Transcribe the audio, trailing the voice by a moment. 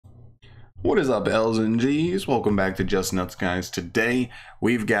What is up, L's and G's? Welcome back to Just Nuts, guys. Today,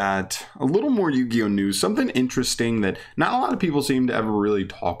 we've got a little more Yu-Gi-Oh! News, something interesting that not a lot of people seem to ever really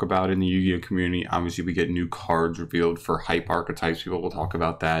talk about in the Yu-Gi-Oh! Community. Obviously, we get new cards revealed for hype archetypes. People will talk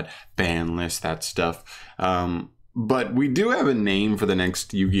about that, ban list, that stuff. But we do have a name for the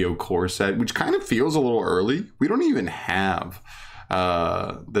next Yu-Gi-Oh! Core set, which kind of feels a little early. We don't even have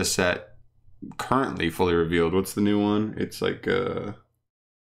the set currently fully revealed. What's the new one? It's like...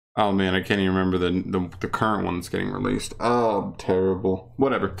 oh man, I can't even remember the current one that's getting released. Oh, terrible.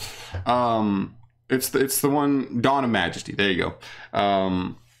 Whatever. It's the one, Dawn of Majesty. There you go.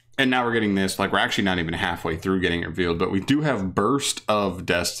 And now we're getting this. Like, we're actually not even halfway through getting it revealed, but we do have Burst of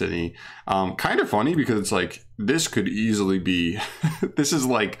Destiny. Kind of funny because it's like, this could easily be, this is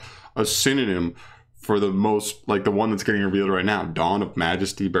like a synonym for the most, like the one that's getting revealed right now. Dawn of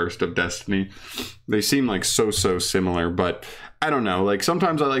Majesty, Burst of Destiny. They seem like so similar, but I don't know. Like,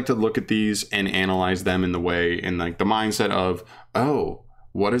 sometimes I like to look at these and analyze them in the way, in like the mindset of, oh,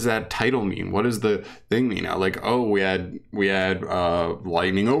 what does that title mean? What does the thing mean? Like, oh, we had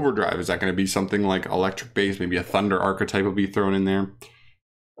Lightning Overdrive. Is that going to be something like electric base? Maybe a Thunder archetype will be thrown in there.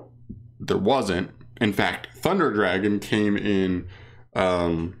 There wasn't. In fact, Thunder Dragon came in,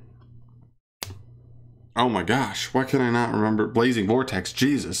 oh my gosh, why can I not remember? Blazing Vortex,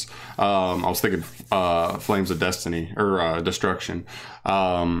 Jesus. I was thinking Flames of Destiny, or Destruction.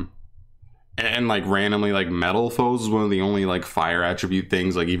 And like randomly, like Metal Foes is one of the only like fire attribute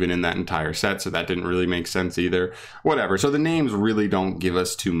things, like even in that entire set, so that didn't really make sense either. Whatever, so the names really don't give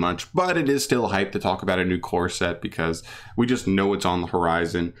us too much, but it is still hype to talk about a new core set because we just know it's on the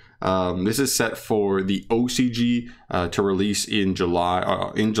horizon. This is set for the OCG to release in July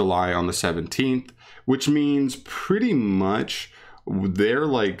on the 17th. Which means pretty much they're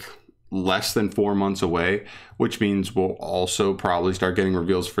like less than 4 months away, which means we'll also probably start getting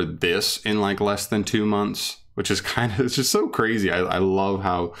reveals for this in like less than 2 months, which is kind of, it's just so crazy. I love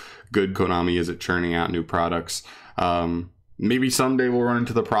how good Konami is at churning out new products. Maybe someday we'll run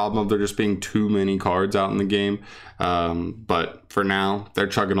into the problem of there just being too many cards out in the game. But for now, they're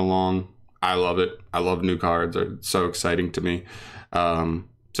chugging along. I love it. I love new cards. They're so exciting to me. So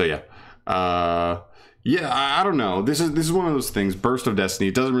yeah. Yeah, I don't know. This is one of those things. Burst of Destiny,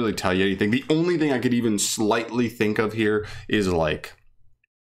 it doesn't really tell you anything. The only thing I could even slightly think of here is like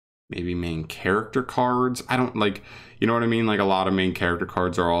maybe main character cards. I don't like, you know what I mean? Like a lot of main character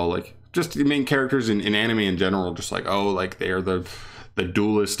cards are all like just the main characters in anime in general, just like, oh, like they are the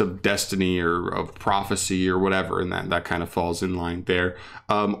duelist of destiny or of prophecy or whatever, and that kind of falls in line there.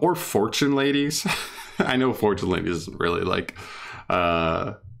 Or fortune ladies. I know fortune ladies isn't really like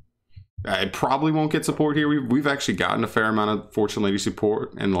I probably won't get support here. We've actually gotten a fair amount of Fortune Lady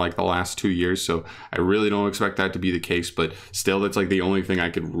support in like the last 2 years, so I really don't expect that to be the case, but still that's like the only thing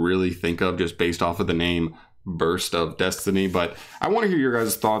I could really think of just based off of the name Burst of Destiny. But I want to hear your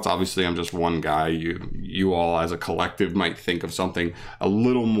guys' thoughts. Obviously, I'm just one guy. You all as a collective might think of something a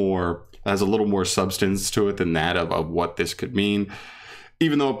little more, has a little more substance to it than that of what this could mean.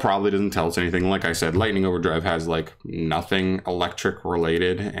 Even though it probably doesn't tell us anything. Like I said, Lightning Overdrive has like nothing electric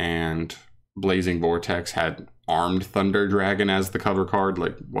related, and Blazing Vortex had Armed Thunder Dragon as the cover card.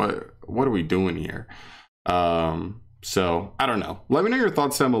 Like, what are we doing here? So I don't know. Let me know your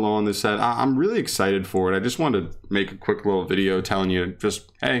thoughts down below on this set. I'm really excited for it. I just wanted to make a quick little video telling you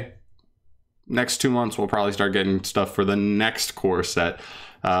just, hey, next 2 months we'll probably start getting stuff for the next core set.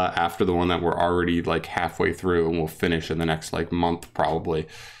 After the one that we're already like halfway through, and we'll finish in the next like month probably.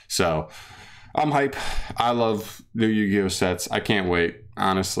 So I'm hype. I love new Yu-Gi-Oh sets. I can't wait,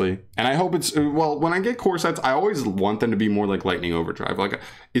 honestly. And I hope it's, well, when I get core sets, I always want them to be more like Lightning Overdrive. Like,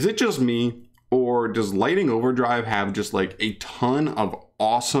 is it just me, or does Lightning Overdrive have just like a ton of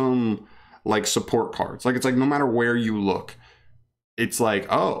awesome like support cards? Like, it's like no matter where you look, it's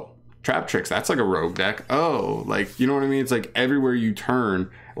like, oh, Trap Tricks, that's like a rogue deck. Oh, like, you know what I mean? It's like everywhere you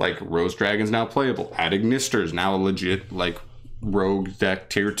turn, like Rose Dragon's now playable. Adagnister's now a legit like rogue deck,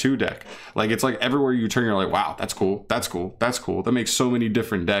 tier 2 deck. Like, it's like everywhere you turn, you're like, wow, that's cool, that's cool, that's cool. That makes so many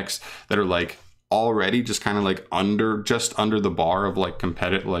different decks that are like already just kind of like just under the bar of like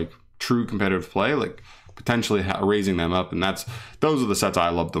competitive, like true competitive play, like potentially raising them up. And those are the sets I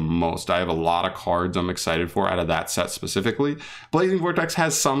love the most. I have a lot of cards I'm excited for out of that set specifically. Blazing Vortex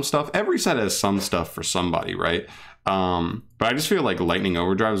has some stuff. Every set has some stuff for somebody, right? But I just feel like Lightning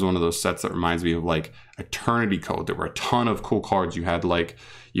Overdrive is one of those sets that reminds me of like Eternity Code. There were a ton of cool cards. You had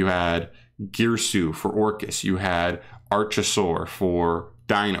Girsu for Orcus. You had Archosaur for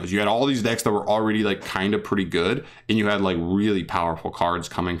Dinos. You had all these decks that were already like kind of pretty good, and you had like really powerful cards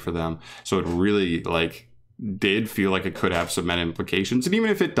coming for them. So it really like did feel like it could have some meta implications. And even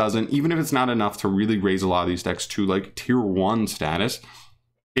if it doesn't, even if it's not enough to really raise a lot of these decks to like tier 1 status,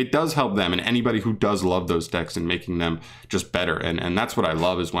 it does help them and anybody who does love those decks and making them just better. And that's what I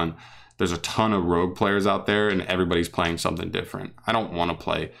love, is when there's a ton of rogue players out there and everybody's playing something different. I don't want to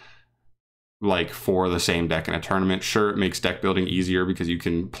play like for the same deck in a tournament. Sure, it makes deck building easier because you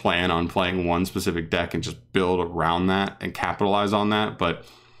can plan on playing one specific deck and just build around that and capitalize on that. But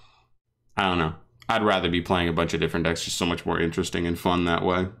I don't know. I'd rather be playing a bunch of different decks, just so much more interesting and fun that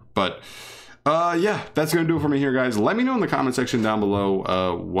way. But yeah, that's gonna do it for me here, guys. Let me know in the comment section down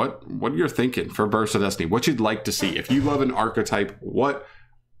below what you're thinking for Burst of Destiny, what you'd like to see. If you love an archetype, what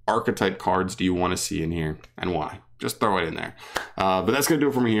archetype cards do you want to see in here and why? Just throw it in there. But that's gonna do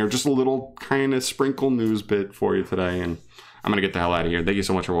it for me here. Just a little kind of sprinkle news bit for you today, and I'm gonna get the hell out of here. Thank you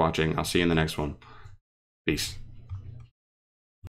so much for watching. I'll see you in the next one. Peace.